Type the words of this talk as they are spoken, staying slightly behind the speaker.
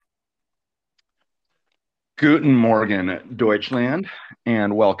Guten Morgen, Deutschland,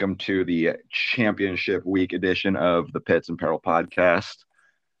 and welcome to the Championship Week edition of the Pits and Peril podcast.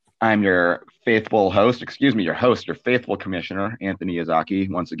 I'm your faithful host, your host, your faithful commissioner, Anthony Yazaki,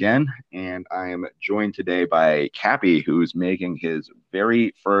 once again, and I am joined today by Cappy, who's making his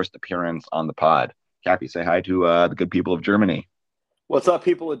very first appearance on the pod. Cappy, say hi to the good people of Germany. What's up,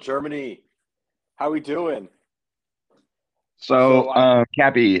 people of Germany? How we doing? So,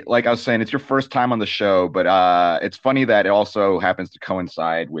 Cappy, like I was saying, it's your first time on the show, but it's funny that it also happens to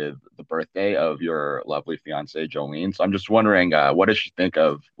coincide with the birthday of your lovely fiance, Jolene. So I'm just wondering, what does she think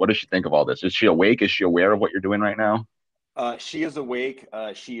of all this? Is she awake? Is she aware of what you're doing right now? She is awake.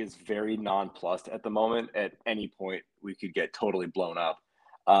 She is very nonplussed at the moment. At any point, we could get totally blown up.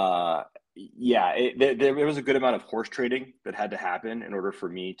 Uh, yeah, there was a good amount of horse trading that had to happen in order for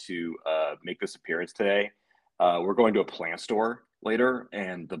me to make this appearance today. We're going to a plant store later,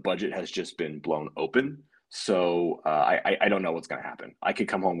 and the budget has just been blown open. So I don't know what's going to happen. I could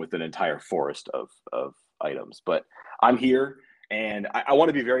come home with an entire forest of items, but I'm here. And I want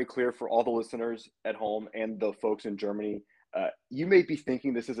to be very clear for all the listeners at home and the folks in Germany. You may be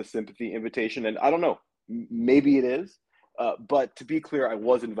thinking this is a sympathy invitation, and I don't know, maybe it is. But to be clear, I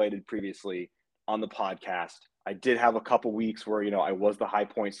was invited previously on the podcast. I did have a couple weeks where I was the high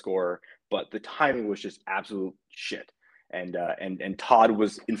point scorer, but the timing was just absolute shit. And Todd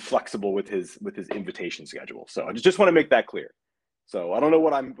was inflexible with his invitation schedule. So I just want to make that clear. So I don't know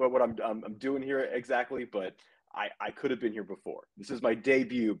what I'm doing here exactly, but I could have been here before. This is my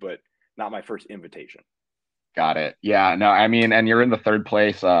debut, but not my first invitation. Got it. Yeah, no, I mean, and you're in the third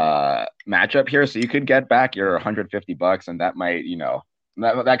place matchup here, so you could get back your $150, and that might,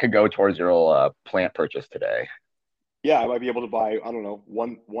 that could go towards your plant purchase today. Yeah, I might be able to buy, I don't know,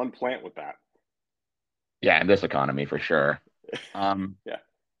 one plant with that. Yeah, in this economy for sure. Um, Yeah.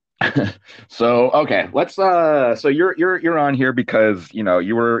 so okay, let's so you're on here because you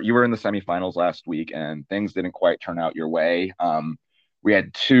were in the semifinals last week and things didn't quite turn out your way. We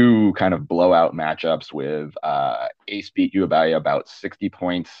had two kind of blowout matchups with Ace beat you by about 60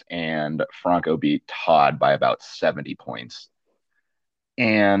 points and Franco beat Todd by about 70 points.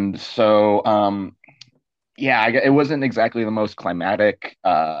 And so yeah, it wasn't exactly the most climatic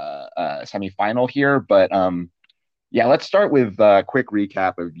semifinal here, but yeah, let's start with a quick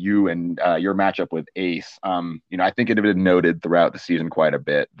recap of you and your matchup with Ace. I think it had been noted throughout the season quite a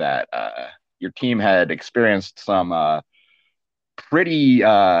bit that your team had experienced some had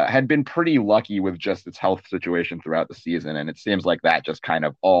been pretty lucky with just its health situation throughout the season, and it seems like that just kind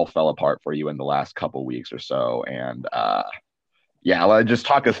of all fell apart for you in the last couple weeks or so. And yeah, just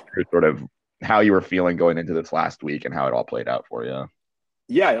talk us through sort of how you were feeling going into this last week and how it all played out for you.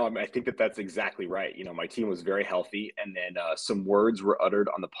 Yeah, no, I mean, I think that that's exactly right. My team was very healthy, and then some words were uttered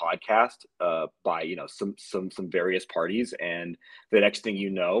on the podcast by some various parties, and the next thing you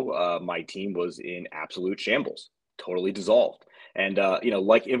know, my team was in absolute shambles, totally dissolved. And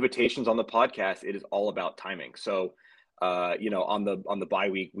like invitations on the podcast, it is all about timing. So, on the bye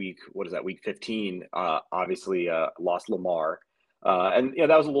week, what is that? Week 15, obviously lost Lamar, and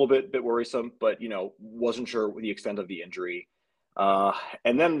that was a little bit worrisome, but wasn't sure the extent of the injury. Uh,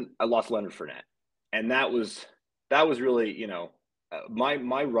 and then I lost Leonard Fournette, and that was really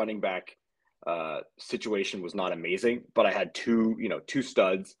my running back situation was not amazing, but I had two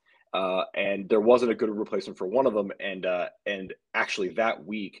studs, and there wasn't a good replacement for one of them, and actually that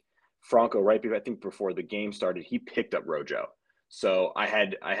week, Franco I think before the game started, he picked up Rojo. So I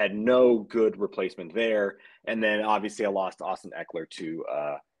had no good replacement there, and then obviously I lost Austin Eckler to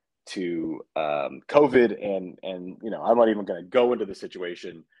COVID, and I'm not even going to go into the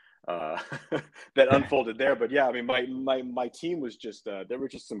situation uh, that unfolded there. But yeah, I mean, my team was just there were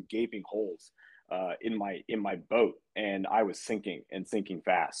just some gaping holes in my boat, and I was sinking and sinking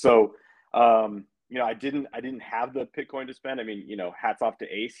fast. So I didn't have the Bitcoin to spend. I mean, hats off to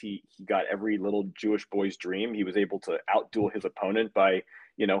Ace. He got every little Jewish boy's dream. He was able to outduel his opponent by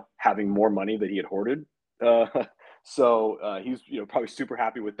having more money that he had hoarded. Uh, so he's probably super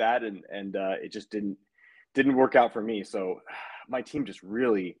happy with that, and it just didn't work out for me. So my team just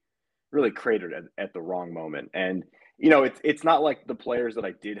really cratered at the wrong moment, and it's not like the players that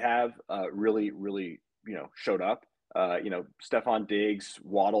I did have really showed up. Stephon Diggs,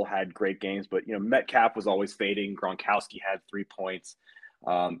 Waddle had great games, but Metcalf was always fading. Gronkowski had 3 points.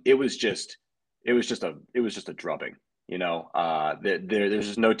 It was just a drubbing. There's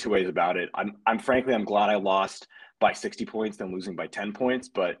just no two ways about it. I'm glad I lost by 60 points than losing by 10 points,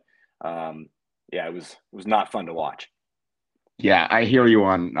 but yeah, it was not fun to watch. Yeah, I hear you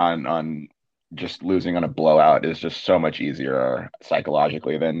on just losing on a blowout is just so much easier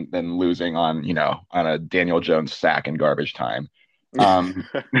psychologically than losing on, on a Daniel Jones sack in garbage time. Um,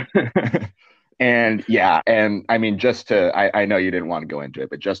 and yeah, and I mean, I know you didn't want to go into it,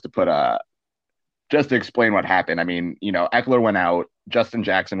 but just to explain what happened. I mean, Eckler went out. Justin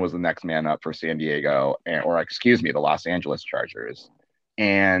Jackson was the next man up for San Diego, or excuse me, the Los Angeles Chargers.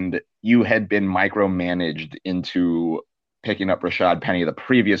 And you had been micromanaged into picking up Rashad Penny the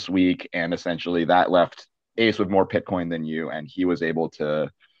previous week, and essentially that left Ace with more Bitcoin than you, and he was able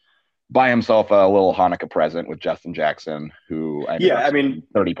to buy himself a little Hanukkah present with Justin Jackson, who ended Yeah, up I mean,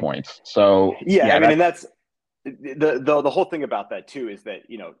 30 points. So yeah, I yeah, mean, that's and that's the whole thing about that too is that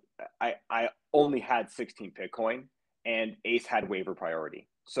I only had 16 Bitcoin and Ace had waiver priority.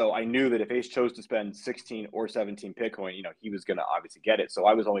 So I knew that if Ace chose to spend 16 or 17 Bitcoin, he was going to obviously get it. So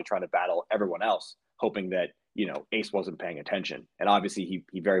I was only trying to battle everyone else, hoping that Ace wasn't paying attention, and obviously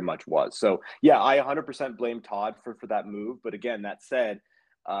he very much was. So yeah, I 100% blame Todd for that move. But again, that said,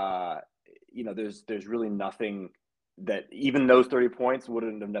 uh, there's really nothing that even those 30 points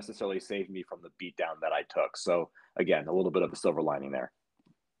wouldn't have necessarily saved me from the beatdown that I took. So again, a little bit of a silver lining there.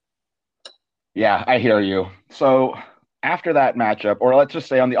 Yeah, I hear you. So after that matchup, or let's just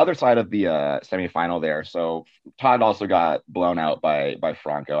say on the other side of the semifinal there, so Todd also got blown out by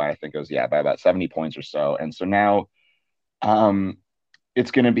Franco. I think it was by about 70 points or so. And so now um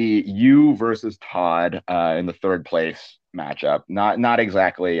it's going to be you versus Todd in the third place matchup. Not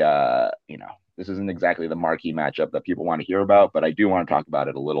exactly this isn't exactly the marquee matchup that people want to hear about, but I do want to talk about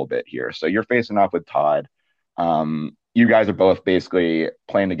it a little bit here. So you're facing off with Todd. You guys are both basically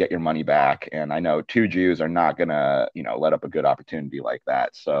playing to get your money back, and I know two Jews are not gonna let up a good opportunity like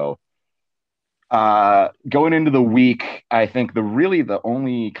that. So going into the week, I think the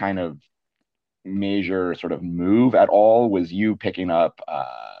only kind of major sort of move at all was you picking up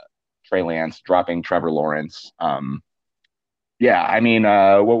Trey Lance, dropping Trevor Lawrence. Yeah, I mean,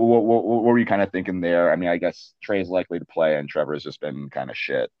 what were you kind of thinking there? I mean, I guess Trey's likely to play, and Trevor's just been kind of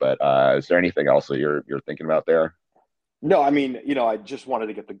shit. But is there anything else that you're thinking about there? No, I mean, I just wanted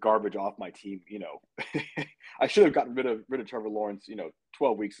to get the garbage off my team. I should have gotten rid of Trevor Lawrence,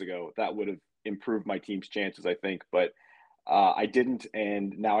 12 weeks ago. That would have improved my team's chances, I think. But I didn't,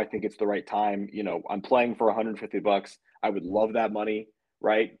 and now I think it's the right time. I'm playing for 150 bucks. I would love that money,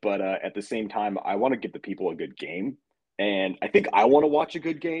 right? But at the same time, I want to give the people a good game, and I think I want to watch a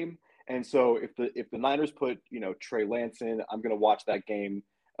good game. And so if the Niners put Trey Lance in, I'm going to watch that game.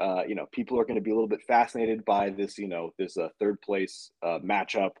 People are going to be a little bit fascinated by this this third place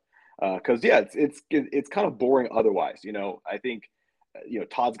matchup because yeah, it's kind of boring otherwise. I think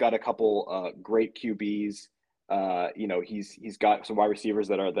Todd's got a couple great QBs. He's got some wide receivers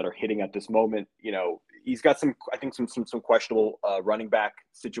that are hitting at this moment. He's got some, I think, some questionable running back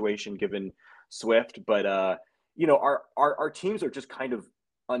situation given Swift, but our teams are just kind of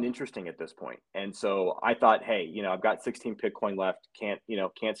uninteresting at this point. And so I thought, hey, I've got 16 Bitcoin left. Can't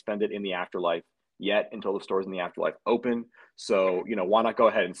spend it in the afterlife yet until the stores in the afterlife open. So why not go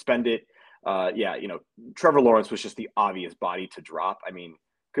ahead and spend it? Yeah, Trevor Lawrence was just the obvious body to drop. I mean,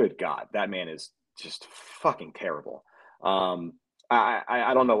 good God, that man is just fucking terrible.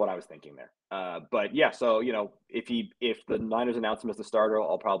 I don't know what I was thinking there. But yeah, so if the Niners announce him as the starter,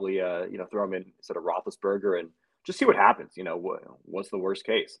 I'll probably throw him in instead of Roethlisberger and just see what happens. What's the worst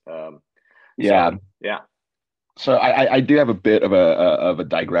case? Yeah. Yeah. So I do have a bit of a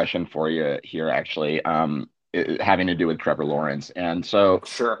digression for you here, actually, having to do with Trevor Lawrence. And so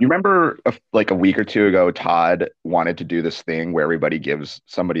Sure. you remember like a week or two ago, Todd wanted to do this thing where everybody gives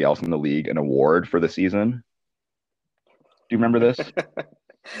somebody else in the league an award for the season. Do you remember this?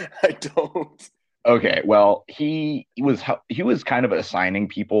 I don't. Okay, well, he was kind of assigning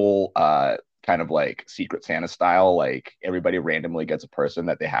people kind of like Secret Santa style, like everybody randomly gets a person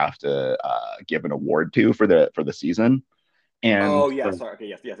that they have to give an award to for the season. And Oh yeah, sorry. Okay,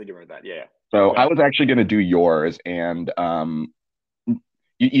 yes, I do remember that. Yeah, yeah. so I Okay. was actually going to do yours, and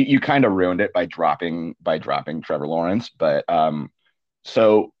you kind of ruined it by dropping Trevor Lawrence. But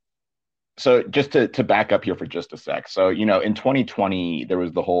so so just to back up here for just a sec. So in 2020 there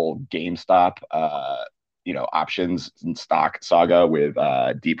was the whole GameStop options and stock saga with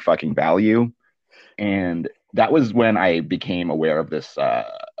deep fucking value, and that was when I became aware of this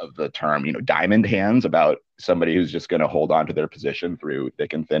of the term diamond hands, about somebody who's just going to hold on to their position through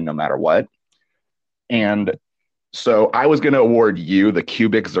thick and thin no matter what. And so I was going to award you the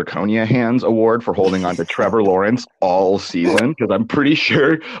Cubic Zirconia Hands Award for holding on to Trevor Lawrence all season, because I'm pretty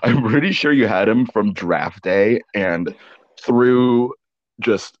sure you had him from draft day and through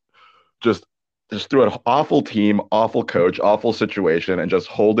just just just through an awful team, awful coach, awful situation, and just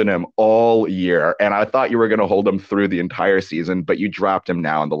holding him all year. And I thought you were going to hold him through the entire season, but you dropped him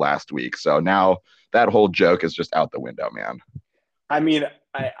now in the last week. So now that whole joke is just out the window, man. I mean,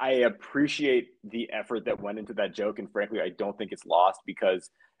 I appreciate the effort that went into that joke, and frankly, I don't think it's lost because,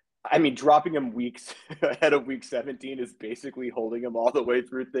 I mean, dropping him weeks ahead of week 17 is basically holding him all the way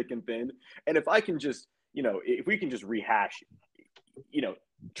through thick and thin. And if I can just, if we can just rehash, you know,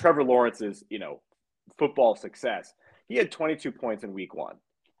 Trevor Lawrence's, football success, he had 22 points in week 1,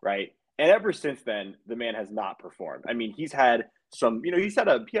 right? And ever since then, the man has not performed. I mean, he's had some, he had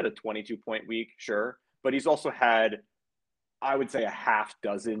a 22-point week, sure, but he's also had, I would say, a half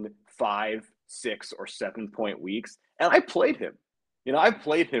dozen 5, 6, or 7-point weeks, and I played him. I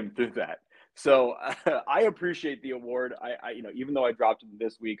played him through that. So I appreciate the award. Even though I dropped him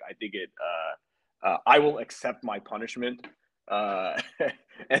this week, I think I will accept my punishment uh,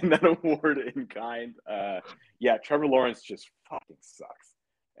 and that award in kind. Yeah, Trevor Lawrence just fucking sucks,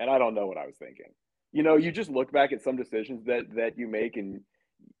 and I don't know what I was thinking. You just look back at some decisions that you make, and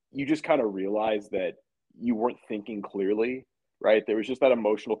you just kind of realize that you weren't thinking clearly, right? There was just that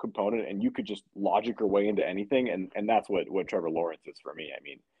emotional component, and you could just logic your way into anything, and that's what Trevor Lawrence is for me. I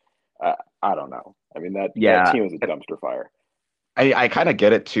mean, I don't know. I mean that Yeah, team is a dumpster fire. I kind of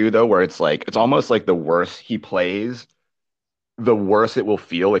get it too, though, where it's like it's almost like the worse he plays, the worse it will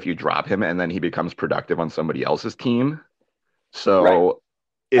feel if you drop him and then he becomes productive on somebody else's team. Right. So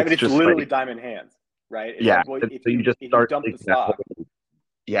I mean, it's it's just literally like, diamond hands, right? It's yeah, like, well, so you just if you start dump the digging that hole. stock,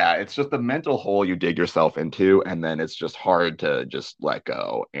 Yeah, it's just the mental hole you dig yourself into, and then it's just hard to just let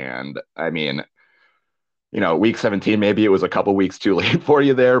go. And I mean, week 17, maybe it was a couple weeks too late for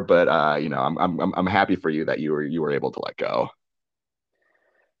you there, but I'm happy for you that you were able to let go.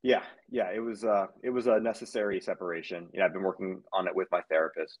 yeah, it was a necessary separation. I've been working on it with my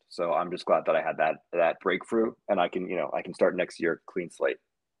therapist, so I'm just glad that I had that breakthrough, and I can start next year clean slate.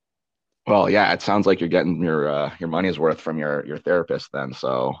 Well, yeah, it sounds like you're getting your money's worth from your therapist then.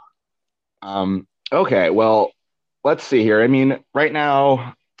 So, okay, well, let's see here. I mean, right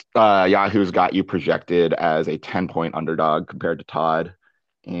now, Yahoo's got you projected as a 10-point underdog compared to Todd.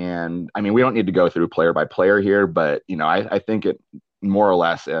 And I mean, we don't need to go through player by player here, but I think it more or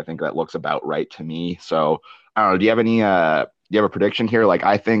less, I think that looks about right to me. So I don't know. Do you have a prediction here? Like,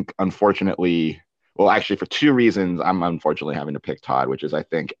 I think unfortunately, well, actually, for two reasons, I'm unfortunately having to pick Todd, which is I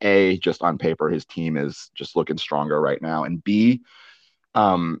think A, just on paper, his team is just looking stronger right now. And B,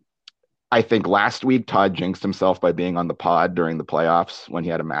 um, I think last week Todd jinxed himself by being on the pod during the playoffs when he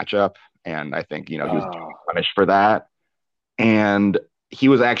had a matchup. And I think, he was Oh, punished for that. And he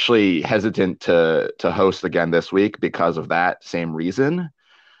was actually hesitant to host again this week because of that same reason.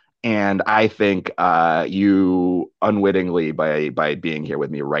 And I think you unwittingly by being here with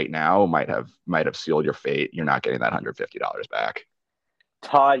me right now might have sealed your fate. You're not getting that $150 back.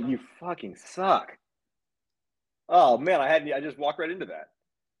 Todd, you fucking suck. Oh man, I just walked right into that.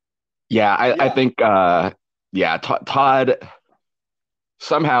 Yeah, I Yeah, think yeah, Todd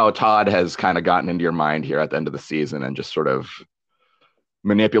somehow Todd has kind of gotten into your mind here at the end of the season and just sort of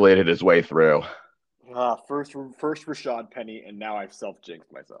manipulated his way through. first Rashad Penny, and now I've self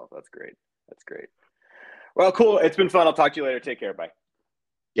jinxed myself. That's great. That's great. Well, cool. It's been fun. I'll talk to you later. Take care. Bye.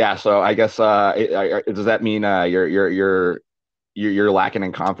 Yeah, so I guess does that mean you're lacking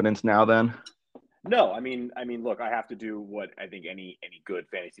in confidence now then? No, I mean, look, I have to do what I think any good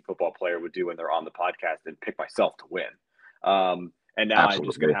fantasy football player would do when they're on the podcast and pick myself to win. And now I'm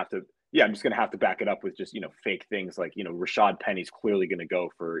just gonna Absolutely. have to, yeah, I'm just gonna have to back it up with just fake things like Rashad Penny's clearly gonna go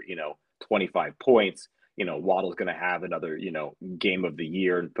for 25 points. Waddle's gonna have another game of the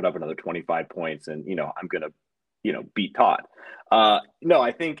year and put up another 25 points, and I'm gonna beat Todd. No,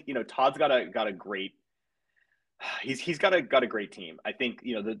 I think Todd's got a great he's got a great team. I think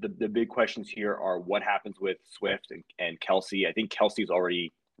the big questions here are what happens with Swift and Kelsey. I think Kelsey's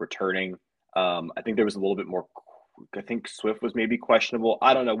already returning. I think there was a little bit more. I think Swift was maybe questionable.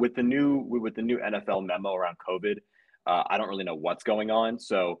 I don't know with the new NFL memo around COVID. I don't really know what's going on.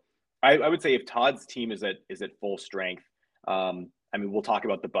 So I would say if Todd's team is at full strength. I mean, we'll talk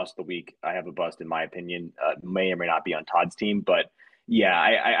about the bust of the week. I have a bust in my opinion. May or may not be on Todd's team, but yeah,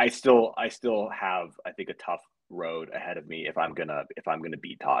 I still have I think a tough road ahead of me if I'm gonna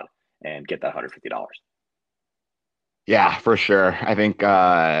beat Todd and get that $150. Yeah, for sure. I think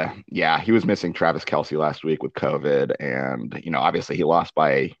yeah, he was missing Travis Kelsey last week with COVID, and obviously he lost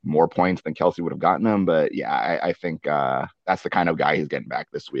by more points than Kelsey would have gotten him. But yeah, I think that's the kind of guy he's getting back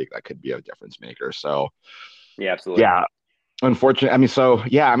this week that could be a difference maker. So Yeah, absolutely. yeah, unfortunately, I mean, so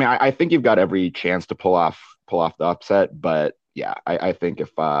yeah, I mean, I think you've got every chance to pull off the upset, but yeah, I think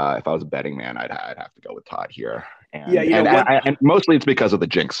if I was a betting man, I'd have to go with Todd here, Yeah, and you know what? and mostly it's because of the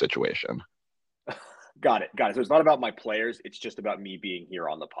Jinx situation. Got it. Got it. So it's not about my players. It's just about me being here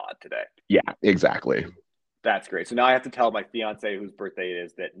on the pod today. Yeah, exactly. That's great. So now I have to tell my fiance whose birthday it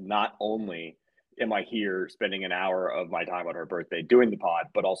is that not only am I here spending an hour of my time on her birthday doing the pod,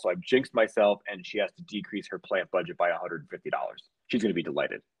 but also I've jinxed myself and she has to decrease her plant budget by $150. She's going to be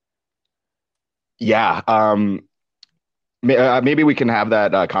delighted. Yeah. Maybe we can have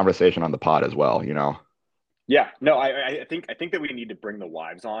that conversation on the pod as well. Yeah, no, I think that we need to bring the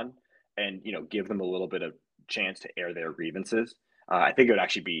wives on and give them a little bit of chance to air their grievances. I think it would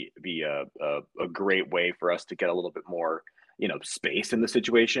actually be a great way for us to get a little bit more space in the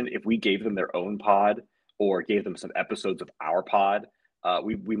situation if we gave them their own pod or gave them some episodes of our pod.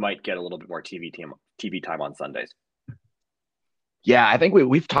 We might get a little bit more TV time on Sundays. Yeah, I think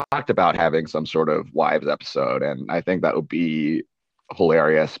we've talked about having some sort of wives episode, and I think that would be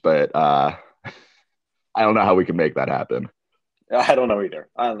hilarious. But I don't know how we can make that happen. I don't know either.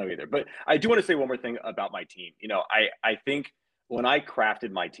 I don't know either. But I do want to say one more thing about my team. I think when I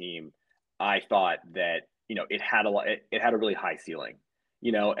crafted my team, I thought that it had it had a really high ceiling.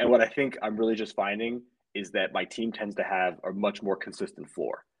 And what I think I'm really just finding is that my team tends to have a much more consistent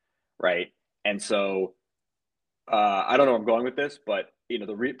floor, right? And so I don't know where I'm going with this, but part of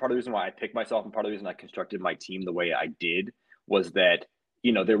the reason why I picked myself and part of the reason I constructed my team the way I did was that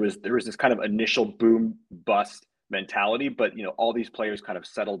there was this kind of initial boom bust mentality, but all these players kind of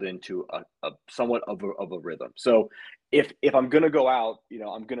settled into a somewhat of a rhythm. So if I'm gonna go out,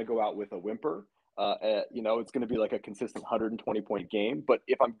 I'm gonna go out with a whimper. It's gonna be like a consistent 120-point game. But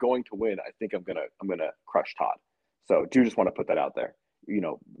if I'm going to win, I think I'm gonna crush Todd. So do just want to put that out there,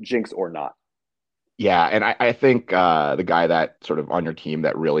 jinx or not. Yeah, and I think the guy that sort of on your team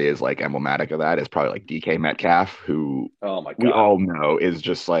that really is like emblematic of that is probably like DK Metcalf, who Oh my we god. all know is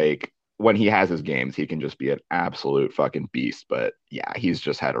just like when he has his games, he can just be an absolute fucking beast. But yeah, he's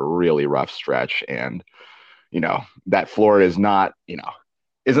just had a really rough stretch, and that floor is not,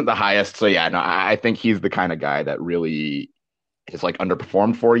 isn't the highest. So yeah, no, I think he's the kind of guy that really is like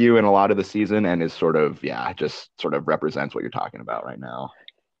underperformed for you in a lot of the season and is sort of, yeah, just sort of represents what you're talking about right now.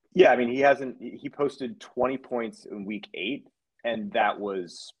 Yeah, I mean, he posted 20 points in week 8, and that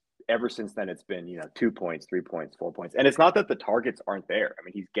was ever since then it's been, 2 points, 3 points, 4 points. And it's not that the targets aren't there. I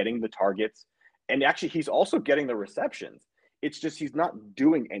mean, he's getting the targets and actually he's also getting the receptions. It's just he's not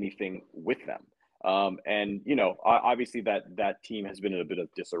doing anything with them. And obviously that team has been in a bit of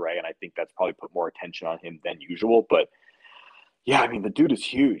disarray, and I think that's probably put more attention on him than usual. But yeah, I mean, the dude is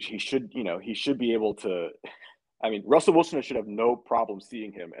huge. He should be able to. I mean, Russell Wilson should have no problem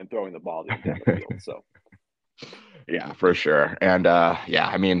seeing him and throwing the ball down the field. So Yeah, for sure. And yeah,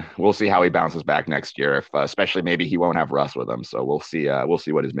 I mean, we'll see how he bounces back next year. If especially maybe he won't have Russ with him, so we'll see. We'll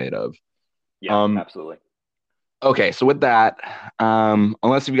see what he's made of. yeah, Um, absolutely. okay, so with that,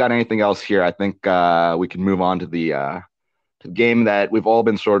 unless you've got anything else here, I think we can move on to the game that we've all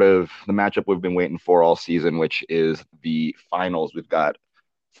been sort of the matchup we've been waiting for all season, which is the finals. We've got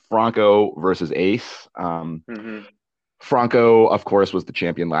Franco versus Ace. Mm-hmm. Franco, of course, was the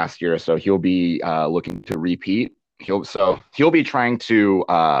champion last year, so he'll be looking to repeat. He'll be trying to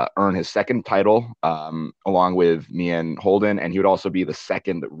earn his second title along with me and Holden, and he would also be the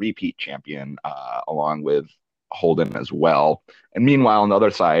second repeat champion along with Holden as well. And meanwhile, on the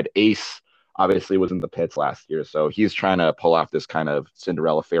other side, Ace obviously was in the pits last year, so he's trying to pull off this kind of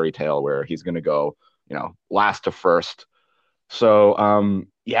Cinderella fairy tale where he's going to go, last to first. So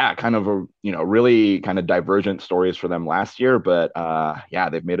yeah, kind of a really kind of divergent stories for them last year, but yeah,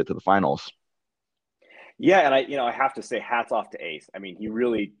 they've made it to the finals. Yeah, and I have to say hats off to Ace. I mean, he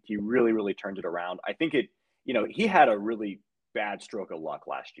really turned it around. I think he had a really bad stroke of luck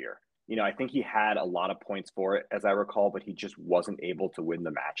last year. I think he had a lot of points for it, as I recall, but he just wasn't able to win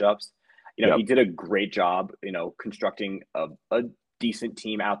the matchups. Yep. He did a great job, constructing a decent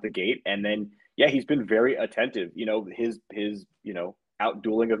team out the gate, and then yeah, he's been very attentive. His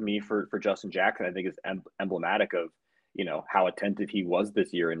outdueling of me for Justin Jackson, I think is emblematic of how attentive he was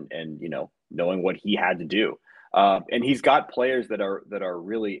this year, and knowing what he had to do. And he's got players that are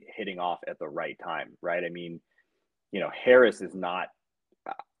really hitting off at the right time, right? I mean, Harris is not.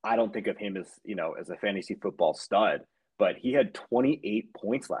 I don't think of him as a fantasy football stud, but he had 28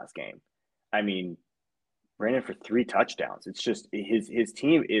 points last game. I mean, ran in for 3 touchdowns. It's just his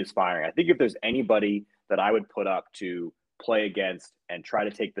team is firing. I think if there's anybody that I would put up to play against and try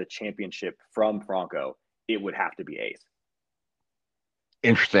to take the championship from Franco, it would have to be Ace.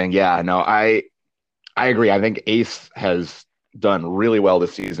 Interesting. Yeah, no, I agree. I think Ace has done really well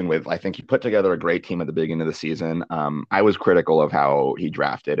this season with, I think he put together a great team at the beginning of the season. I was critical of how he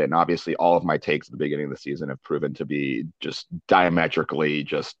drafted, and obviously all of my takes at the beginning of the season have proven to be just diametrically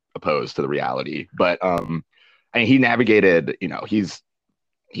just opposed to the reality. But I mean, he navigated, he's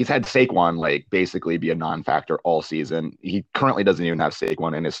had Saquon like basically be a non-factor all season. He currently doesn't even have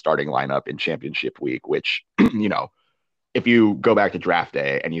Saquon in his starting lineup in championship week, which, if you go back to draft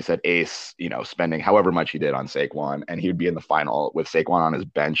day and you said Ace, spending however much he did on Saquon and he would be in the final with Saquon on his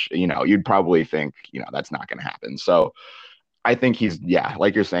bench, you'd probably think, that's not going to happen. So I think yeah,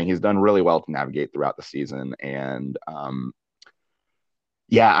 like you're saying, he's done really well to navigate throughout the season. And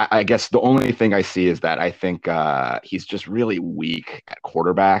yeah, I guess the only thing I see is that I think he's just really weak at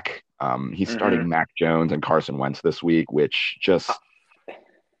quarterback. He's Mm-hmm. starting Mac Jones and Carson Wentz this week, which just,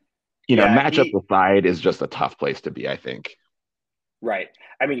 Yeah, matchup aside is just a tough place to be, I think. right.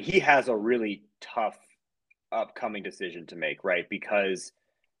 I mean, he has a really tough upcoming decision to make, right? Because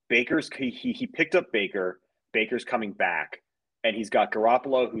he picked up Baker. Baker's coming back, and he's got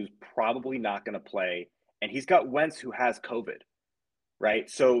Garoppolo, who's probably not going to play, and he's got Wentz, who has COVID, right?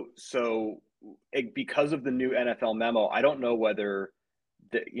 Because of the new NFL memo, I don't know whether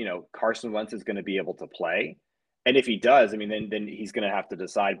Carson Wentz is going to be able to play, and if he does, I mean, then he's going to have to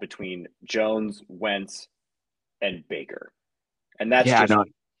decide between Jones, Wentz, and Baker, and that's Yeah, just no,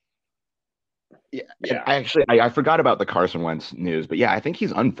 yeah, and yeah. I forgot about the Carson Wentz news, but yeah, I think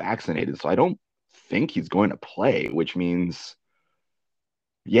he's unvaccinated, so I don't think he's going to play, which means,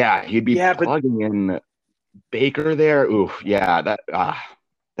 yeah, he'd be Yeah, but plugging in Baker there. Oof, yeah,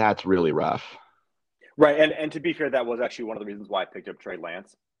 that's really rough. right, and to be fair, that was actually one of the reasons why I picked up Trey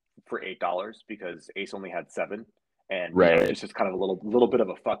Lance for $8 because Ace only had seven, and Right, it's just kind of a little bit of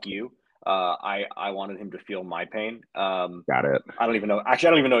a fuck you. I wanted him to feel my pain. got it. I don't even know. Actually, I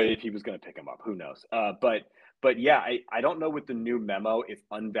don't even know if he was going to pick him up. Who knows? But yeah, I don't know with the new memo if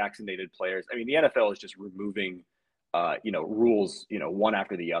unvaccinated players. I mean, the NFL is just removing, rules, one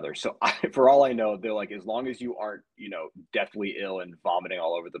after the other. So for all I know, they're like, as long as you aren't, deathly ill and vomiting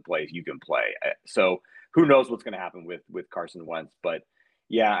all over the place, you can play. So who knows what's going to happen with Carson Wentz? But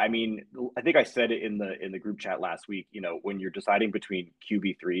yeah, I mean, I think I said it in the group chat last week. When you're deciding between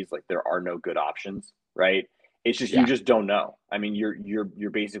QB threes, like there are no good options, right? It's just you Yeah, just don't know. I mean, you're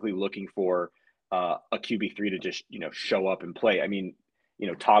basically looking for a QB3 to just show up and play. I mean,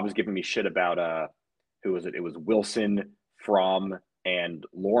 Todd was giving me shit about who was it? It was Wilson, Fromm, and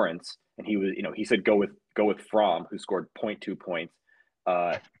Lawrence, and he said go with Fromm, who scored zero point 0.2 points,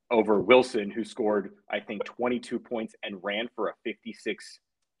 uh, over Wilson, who scored I think 22 points and ran for a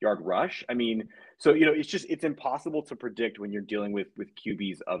 56-yard rush. I mean, so it's impossible to predict when you're dealing with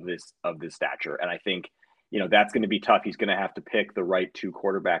QBs of this stature, and I think that's going to be tough. He's going to have to pick the right two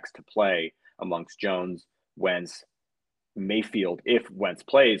quarterbacks to play amongst Jones, Wentz, Mayfield, if Wentz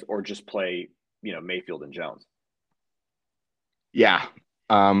plays, or just play, Mayfield and Jones. yeah.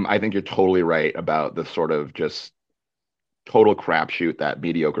 I think you're totally right about the sort of just total crapshoot that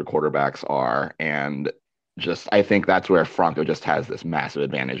mediocre quarterbacks are, and just I think that's where Franco just has this massive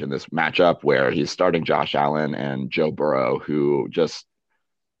advantage in this matchup where he's starting Josh Allen and Joe Burrow, who just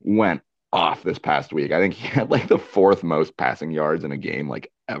went off this past week. I think he had like the fourth most passing yards in a game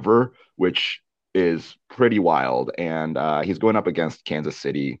like ever, which is pretty wild. And he's going up against Kansas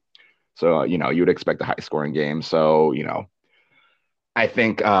City. So, you would expect a high scoring game. So, I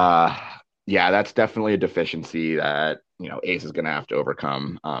think, yeah, that's definitely a deficiency that, Ace is going to have to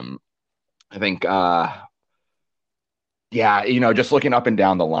overcome. I think, yeah, just looking up and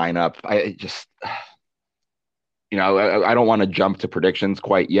down the lineup, I just, I don't want to jump to predictions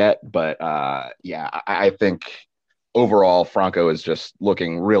quite yet, but yeah, I think overall Franco is just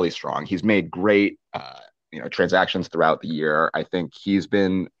looking really strong. He's made great, transactions throughout the year. I think he's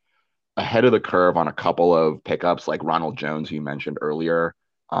been ahead of the curve on a couple of pickups, like Ronald Jones, who you mentioned earlier.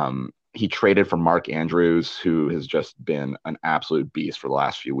 He traded for Mark Andrews, who has just been an absolute beast for the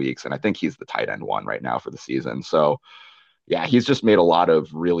last few weeks, and I think he's the tight end one right now for the season. So yeah, he's just made a lot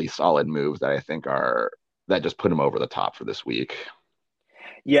of really solid moves that I think are that just put him over the top for this week.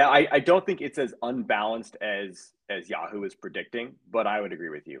 Yeah, I don't think it's as unbalanced as Yahoo is predicting, but I would agree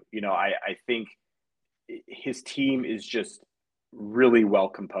with you. I think his team is just really well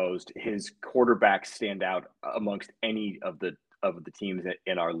composed. His quarterbacks stand out amongst any of the teams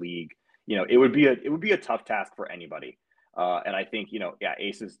in our league. It would be a tough task for anybody. And I think yeah,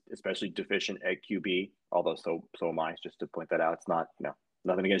 Ace is especially deficient at QB. Although so am I. Just to point that out, it's not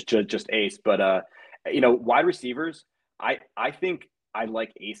nothing against just Ace, but wide receivers. I think I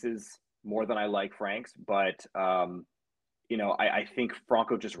like Aces more than I like Frank's, but I think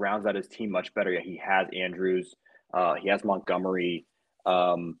Franco just rounds out his team much better. Yeah, he has Andrews. He has Montgomery.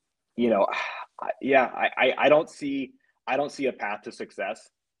 Um, you know, yeah, I don't see a path to success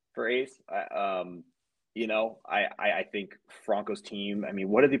for Ace. I think Franco's team. I mean,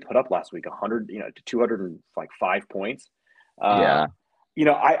 what did he put up last week? 100, to 205 points. Uh, Yeah.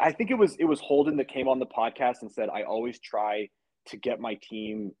 I think it was Holden that came on the podcast and said, I always try to get my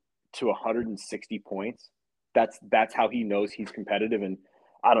team to 160 points. That's how he knows he's competitive. And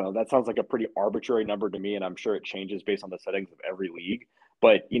I don't know, that sounds like a pretty arbitrary number to me, and I'm sure it changes based on the settings of every league.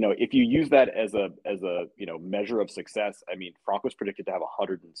 But if you use that as a measure of success, I mean, Franco's predicted to have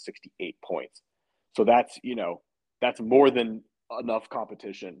 168 points. So that's more than enough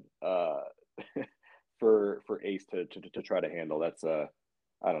competition for Ace to try to handle. That's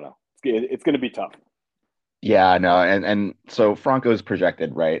I don't know. It's going to be tough. Yeah, no, and so Franco's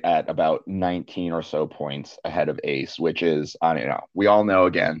projected right at about 19 or so points ahead of Ace, which is, we all know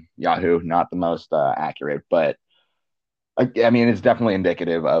again, Yahoo, not the most accurate, but I mean, it's definitely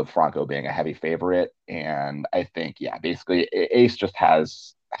indicative of Franco being a heavy favorite, and I think, yeah, basically Ace just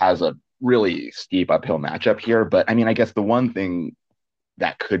has a really steep uphill matchup here. But I mean, I guess the one thing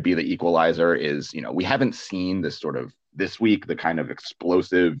that could be the equalizer is, we haven't seen this sort of this week, the kind of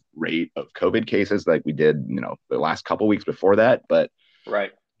explosive rate of COVID cases like we did, the last couple weeks before that. But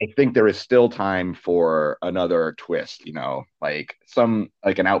Right. I think there is still time for another twist, like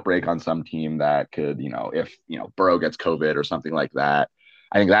an outbreak on some team that could, if, Burrow gets COVID or something like that.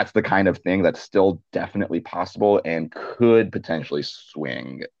 I think that's the kind of thing that's still definitely possible and could potentially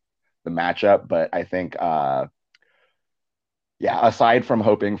swing the matchup. But I think, yeah, aside from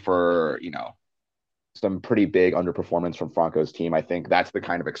hoping for, some pretty big underperformance from Franco's team, I think that's the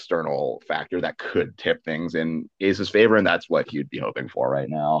kind of external factor that could tip things in Ace's favor, and that's what you'd be hoping for right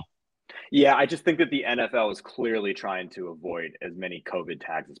now. Yeah, I just think that the NFL is clearly trying to avoid as many COVID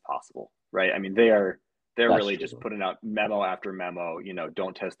tags as possible, right? I mean, they're That's really just true. putting out memo after memo.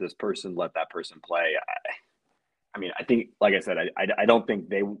 Don't test this person, let that person play. I mean, I think, like I said, I don't think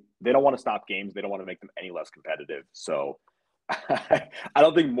they don't want to stop games. They don't want to make them any less competitive. So I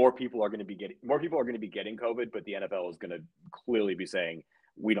don't think more people are going to be getting COVID, but the NFL is going to clearly be saying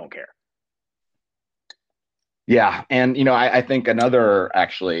we don't care. Yeah, and I think another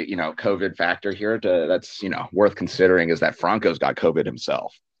actually, COVID factor here that's worth considering is that Franco's got COVID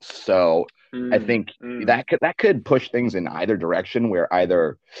himself. So I Mm, think mm, that could push things in either direction where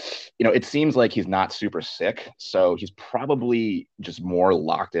either, it seems like he's not super sick, so he's probably just more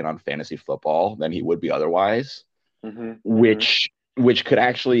locked in on fantasy football than he would be otherwise, mm-hmm, mm-hmm. which could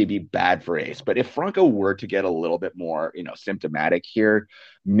actually be bad for Ace. But if Franco were to get a little bit more, symptomatic here,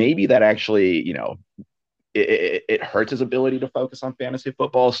 maybe that actually, it hurts his ability to focus on fantasy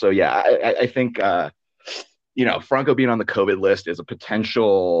football. So yeah, I think Franco being on the COVID list is a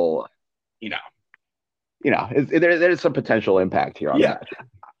potential, you know, there's some potential impact here on the Yeah, match.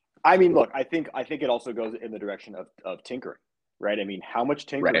 I mean, look, I think it also goes in the direction of tinkering, right? I mean, how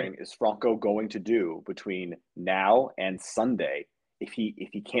much Right. tinkering is Franco going to do between now and Sunday if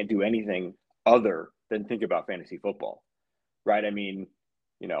he can't do anything other than think about fantasy football, right? I mean,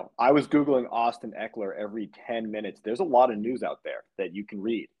 I was Googling Austin Eckler every 10 minutes. There's a lot of news out there that you can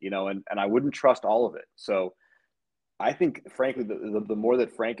read, and I wouldn't trust all of it. So I think, frankly, the more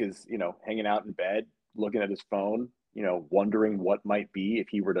that Frank is, hanging out in bed, looking at his phone, wondering what might be if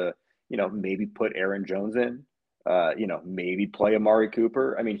he were to, maybe put Aaron Jones in, maybe play Amari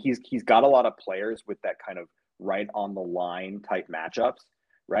Cooper. I mean, he's got a lot of players with that kind of right on the line type matchups,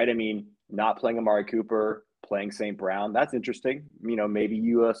 right? I mean, not playing Amari Cooper, playing St. Brown, that's interesting. Maybe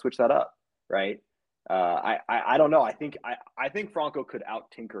you switch that up, right? I don't know. I think Franco could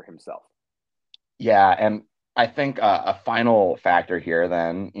out tinker himself. Yeah, and I think a final factor here,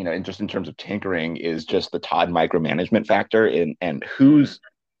 then, just in terms of tinkering, is just the Todd micromanagement factor in and Mm,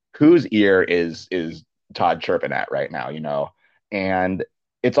 whose ear is Todd chirping at right now, and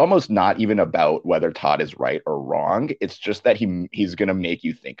it's almost not even about whether Todd is right or wrong. It's just that he's going to make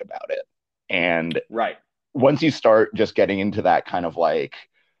you think about it, and right. once you start just getting into that kind of like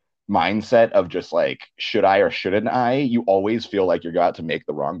mindset of just like, should I or shouldn't I, you always feel like you're about to make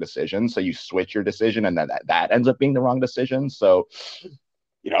the wrong decision. So you switch your decision and then that ends up being the wrong decision. So,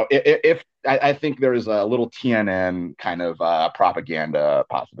 if I think there's a little TNN kind of propaganda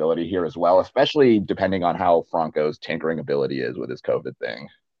possibility here as well, especially depending on how Franco's tinkering ability is with his COVID thing.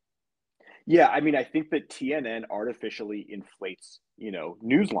 Yeah, I mean, I think that TNN artificially inflates,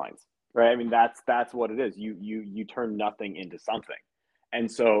 news lines, right? I mean, that's what it is. You turn nothing into something, and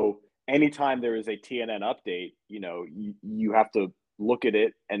so anytime there is a TNN update, you have to look at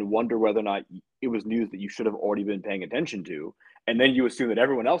it and wonder whether or not it was news that you should have already been paying attention to, and then you assume that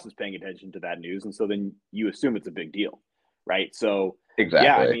everyone else is paying attention to that news, and so then you assume it's a big deal, right? So yeah,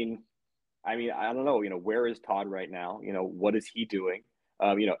 Exactly. I don't know. Where is Todd right now? What is he doing?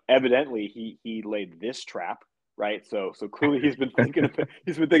 Evidently he laid this trap, right? So clearly he's been thinking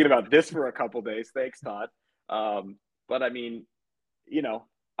about this for a couple days. Thanks, Todd. But you know,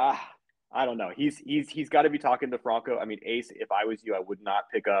 ah, I don't know. He's got to be talking to Franco. Ace, if I was you, I would not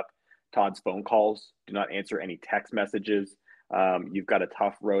pick up Todd's phone calls. Do not answer any text messages. You've got a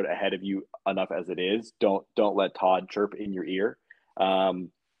tough road ahead of you enough as it is. Don't let Todd chirp in your ear.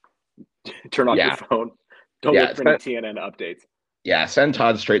 Um, turn off your Yeah. phone. Don't Yeah. look for any TNN updates. Yeah. Send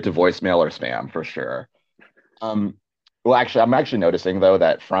Todd straight to voicemail or spam for sure. Um, well, actually, I'm actually noticing though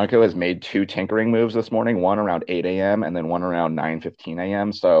that Franco has made two tinkering moves this morning, one around 8 a.m. and then one around 9:15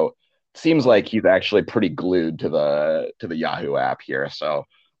 a.m. So it seems Oh, like he's actually pretty glued to the Yahoo app here. So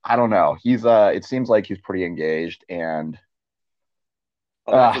I don't know. It seems like he's pretty engaged and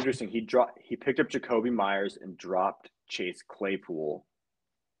oh, that's uh interesting. He picked up Jacoby Myers and dropped Chase Claypool.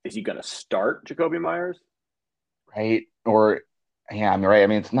 Is he going to start Jacoby Myers? right or yeah, I'm right. I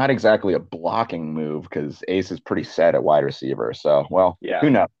mean, it's not exactly a blocking move because Ace is pretty set at wide receiver. So, well, Yeah. who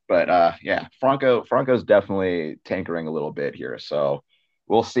knows? But yeah, Franco's definitely tinkering a little bit here. So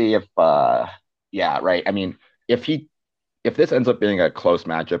we'll see if yeah, right. I mean, if he if this ends up being a close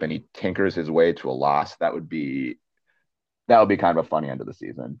matchup and he tinkers his way to a loss, that would be kind of a funny end of the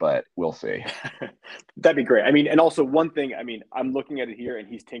season. But we'll see. That'd be great. And also one thing, I'm looking at it here and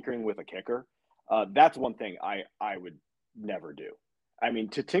he's tinkering with a kicker. That's one thing I would never do.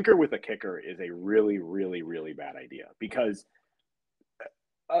 To tinker with a kicker is a really, really, really bad idea because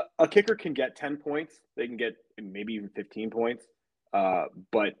a kicker can get 10 points. They can get maybe even 15 points,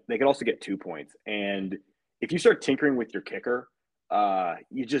 but they can also get 2 points. And if you start tinkering with your kicker,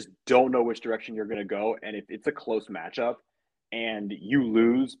 you just don't know which direction you're going to go. And if it's a close matchup and you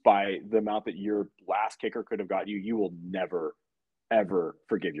lose by the amount that your last kicker could have got you, you will never, ever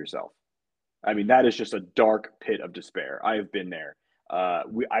forgive yourself. That is just a dark pit of despair. I have been there.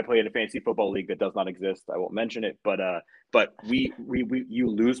 I play in a fantasy football league that does not exist. I won't mention it, but we you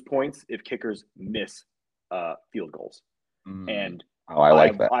lose points if kickers miss field goals. Mm. And Oh, I I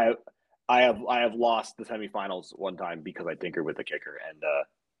like have that. I have lost the semifinals one time because I tinkered with the kicker, and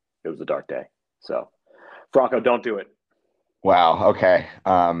it was a dark day. So Franco, don't do it. Wow. Okay.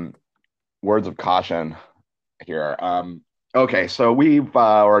 Words of caution here. Okay, so we've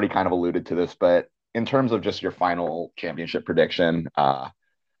already kind of alluded to this, but in terms of just your final championship prediction,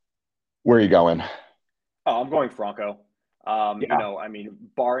 where are you going? Oh, I'm going Franco. Yeah,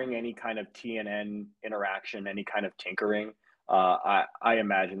 Barring any kind of TNN interaction, any kind of tinkering, I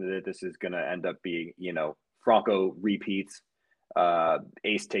imagine that this is going to end up being, Franco repeats,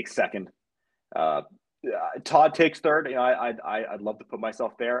 Ace takes second, uh, Todd takes third. I'd love to put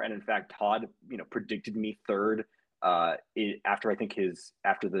myself there, and in fact, Todd, predicted me third, after I think his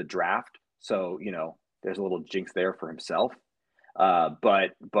after the draft. So there's a little jinx there for himself.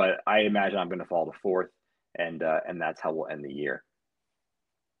 But I imagine I'm going to fall to fourth, and that's how we'll end the year.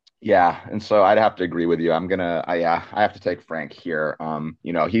 yeah, and so I'd have to agree with you. Yeah, I have to take Frank here.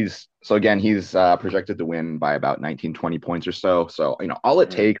 He's projected to win by about 19, 20 points or so. So, all it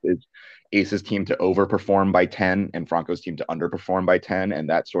Mm-hmm. takes is Ace's team to overperform by 10 and Franco's team to underperform by 10, and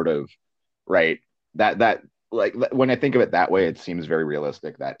that sort of right that like when I think of it that way, it seems very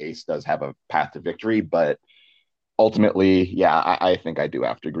realistic that Ace does have a path to victory, but ultimately, yeah, I think I do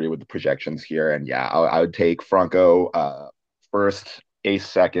have to agree with the projections here. And yeah, I would take Franco first, Ace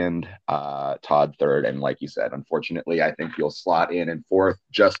second, Todd third. And like you said, unfortunately, I think you'll slot in fourth,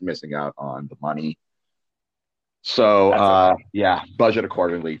 just missing out on the money. So That's okay. yeah, budget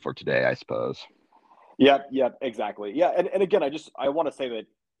accordingly for today, I suppose. Yep, exactly. Yeah, and again, I want to say that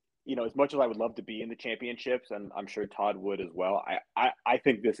as much as I would love to be in the championships, and I'm sure Todd would as well, I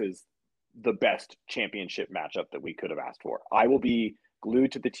think this is the best championship matchup that we could have asked for. I will be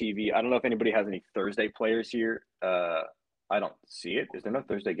glued to the TV. I don't know if anybody has any Thursday players here. I don't see it. Is there no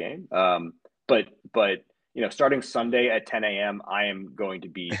Thursday game? But starting Sunday at 10 a.m., I am going to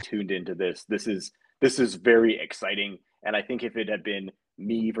be tuned into this. This is very exciting, and I think if it had been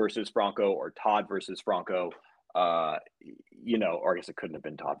me versus Franco or Todd versus Franco, uh, or I guess it couldn't have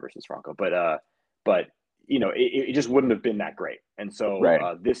been Todd versus Franco, but it just wouldn't have been that great. And so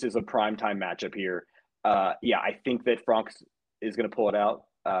Right. this is a prime time matchup here. Yeah, I think that Frank is going to pull it out,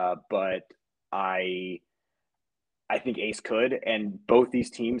 but I I think Ace could, and both these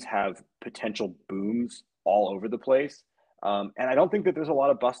teams have potential booms all over the place. And I don't think that there's a lot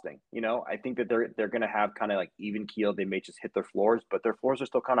of busting. I think that they're going to have kind of like even keel. They may just hit their floors, but their floors are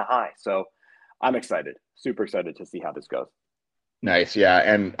still kind of high. So I'm excited, super excited to see how this goes. Nice, yeah.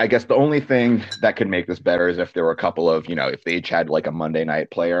 And I guess the only thing that could make this better is if there were a couple of, if they each had like a Monday night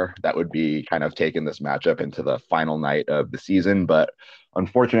player that would be kind of taking this matchup into the final night of the season. But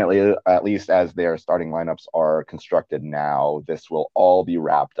unfortunately, at least as their starting lineups are constructed now, this will all be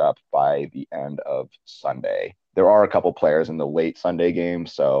wrapped up by the end of Sunday. There are a couple players in the late Sunday game,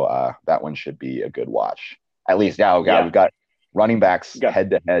 so that one should be a good watch. At least, yeah, oh God, Yeah, we've got running backs got head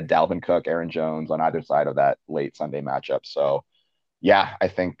to head, Dalvin Cook, Aaron Jones on either side of that late Sunday matchup. So yeah, I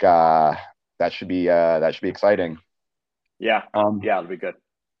think that should be exciting. yeah, Um, yeah. It'll be good.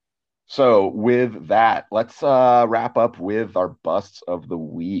 so with that, let's wrap up with our busts of the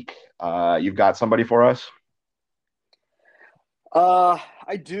week. You've got somebody for us?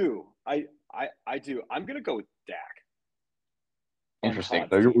 I do. I do. I'm gonna go with Dak on Interesting.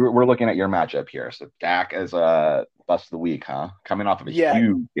 Todd's So team. we're looking at your matchup here. So Dak as a bust of the week, huh? Coming off of a Yeah.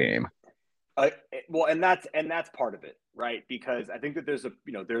 huge game. Uh, well, and that's part of it, right? Because I think that there's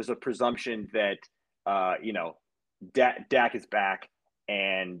a presumption that Dak is back,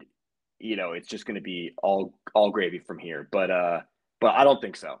 and it's just going to be all gravy from here. But I don't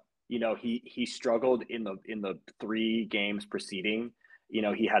think so. He struggled in the 3 games preceding.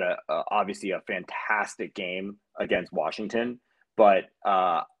 He had a obviously a fantastic game against Washington, but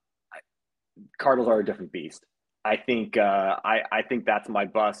Cardinals are a different beast. I think that's my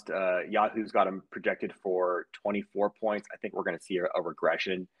bust. Yahoo's got him projected for 24 points. I think we're going to see a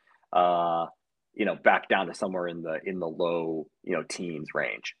regression. Uh, back down to somewhere in the low teens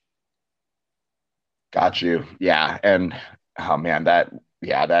range. Got you. Yeah, and oh man,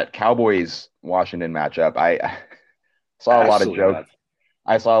 that Cowboys Washington matchup. I saw a lot of Absolutely jokes. nuts.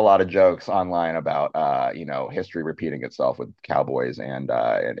 I saw a lot of jokes online about history repeating itself with Cowboys and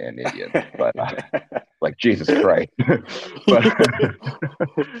Indians, but like Jesus Christ. But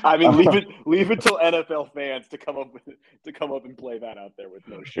I mean, leave uh, it leave it till NFL fans to come up and play that out there with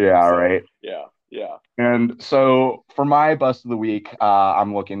no shame. yeah, So right. yeah, yeah. And so for my bust of the week,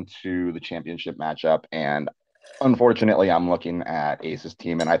 I'm looking to the championship matchup, and unfortunately, I'm looking at Ace's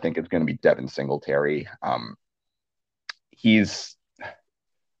team, and I think it's going to be Devin Singletary. He's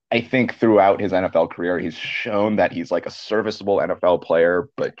I think throughout his NFL career, he's shown that he's like a serviceable NFL player,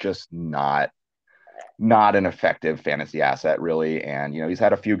 but just not an effective fantasy asset, really. And he's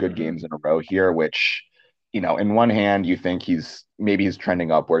had a few good Hmm. games in a row here, which in one hand, you think he's trending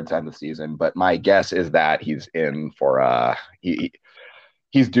upwards end the season, but my guess is that he's in for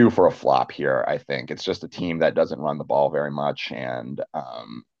he's due for a flop here. I think it's just a team that doesn't run the ball very much, and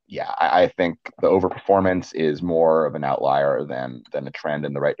yeah, I think the overperformance is more of an outlier than a trend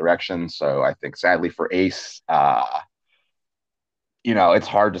in the right direction. So I think sadly for Ace, it's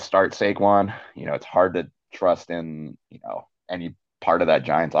hard to start Saquon. It's hard to trust in any part of that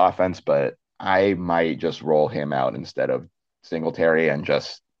Giants offense, but I might just roll him out instead of Singletary and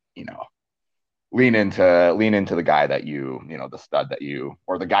just you know lean into the guy that the stud that you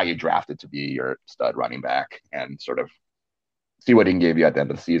or the guy you drafted to be your stud running back and sort of see what he can give you at the end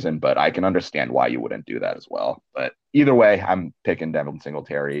of the season. But I can understand why you wouldn't do that as well. But either way, I'm picking Devin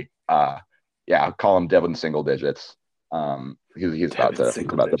Singletary. Yeah, I'll call him Devin single digits. He's about Devin to he's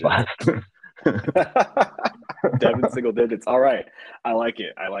single about to digits. bust. Devin single digits. All right. I like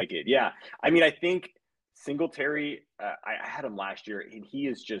it. I like it. Yeah. I mean, I think Singletary, I had him last year, and he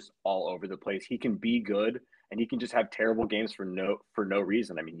is just all over the place. He can be good, and he can just have terrible games for no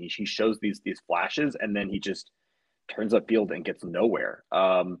reason. I mean, he shows these flashes, and then he just turns up field and gets nowhere.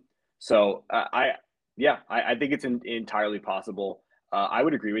 So yeah, I think it's entirely possible. I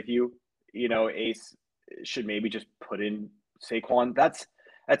would agree with you. Ace should maybe just put in Saquon. That's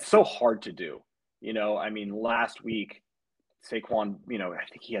so hard to do. I mean, last week Saquon, I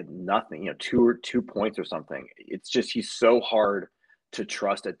think he had nothing, 2 points or something. It's just he's so hard to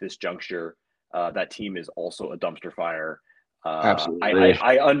trust at this juncture. That team is also a dumpster fire. Absolutely.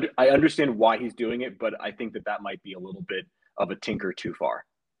 I understand why he's doing it, but I think that might be a little bit of a tinker too far.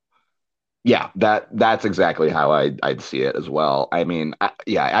 Yeah, that's exactly how I'd see it as well. I mean,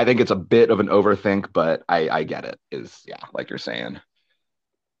 yeah, I think it's a bit of an overthink, but I get it. Is yeah, like you're saying.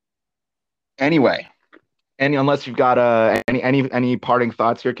 Anyway, unless you've got any parting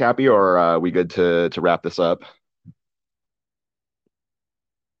thoughts here, Cappy, or we good to wrap this up?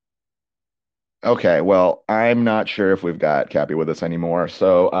 Okay, well, I'm not sure if we've got Cappy with us anymore.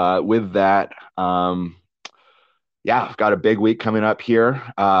 So with that, yeah, I've got a big week coming up here.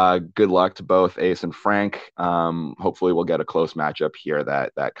 Good luck to both Ace and Frank. Hopefully, we'll get a close matchup here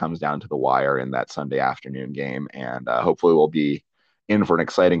that comes down to the wire in that Sunday afternoon game, and hopefully, we'll be in for an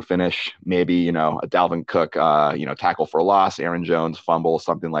exciting finish. Maybe a Dalvin Cook, tackle for a loss, Aaron Jones fumble,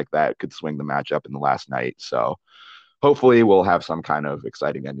 something like that could swing the matchup in the last night. So hopefully we'll have some kind of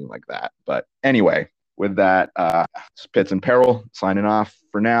exciting ending like that. But anyway, with that, Pitts and Peril signing off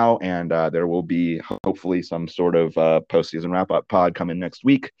for now, and there will be hopefully some sort of postseason wrap up pod coming next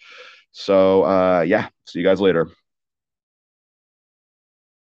week. So yeah, see you guys later.